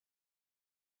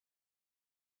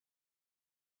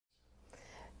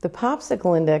The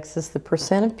Popsicle Index is the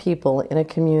percent of people in a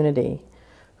community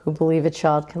who believe a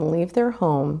child can leave their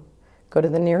home, go to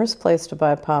the nearest place to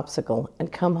buy a popsicle,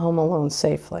 and come home alone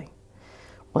safely.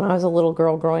 When I was a little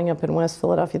girl growing up in West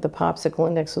Philadelphia, the Popsicle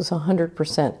Index was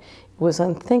 100%. It was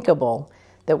unthinkable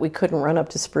that we couldn't run up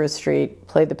to Spruce Street,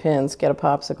 play the pins, get a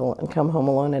popsicle, and come home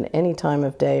alone at any time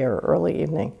of day or early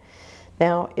evening.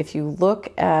 Now, if you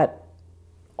look at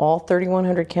all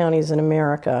 3,100 counties in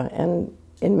America and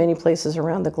in many places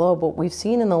around the globe, what we've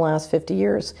seen in the last 50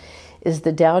 years is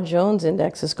the Dow Jones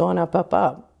index has gone up, up,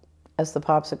 up, as the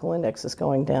Popsicle Index is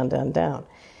going down, down, down.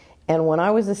 And when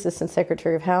I was Assistant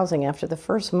Secretary of Housing, after the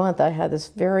first month, I had this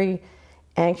very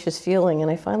anxious feeling, and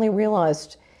I finally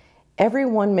realized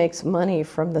everyone makes money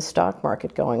from the stock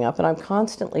market going up, and I'm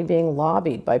constantly being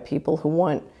lobbied by people who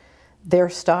want their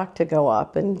stock to go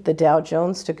up and the Dow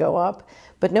Jones to go up,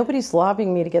 but nobody's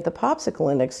lobbying me to get the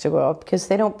Popsicle Index to go up because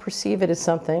they don't perceive it as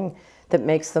something that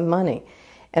makes them money.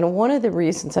 And one of the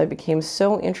reasons I became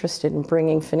so interested in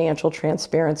bringing financial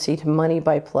transparency to money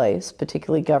by place,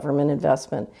 particularly government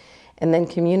investment, and then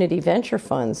community venture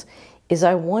funds, is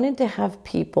I wanted to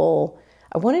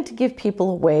give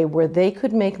people a way where they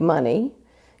could make money,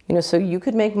 so you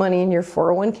could make money in your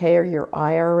 401k or your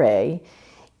IRA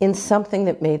in something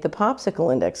that made the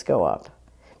Popsicle Index go up.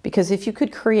 Because if you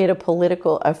could create a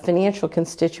financial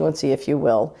constituency, if you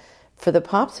will, for the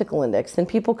Popsicle Index, then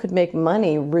people could make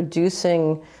money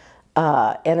reducing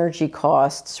energy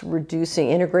costs,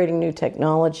 integrating new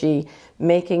technology,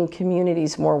 making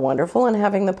communities more wonderful, and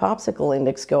having the Popsicle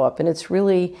Index go up. And it's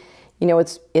really,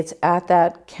 it's at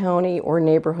that county or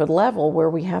neighborhood level where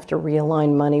we have to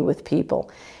realign money with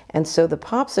people. And so the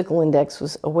Popsicle Index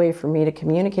was a way for me to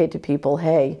communicate to people,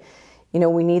 hey,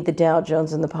 we need the Dow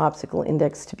Jones and the Popsicle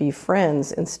Index to be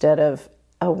friends instead of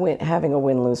having a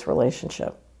win-lose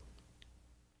relationship.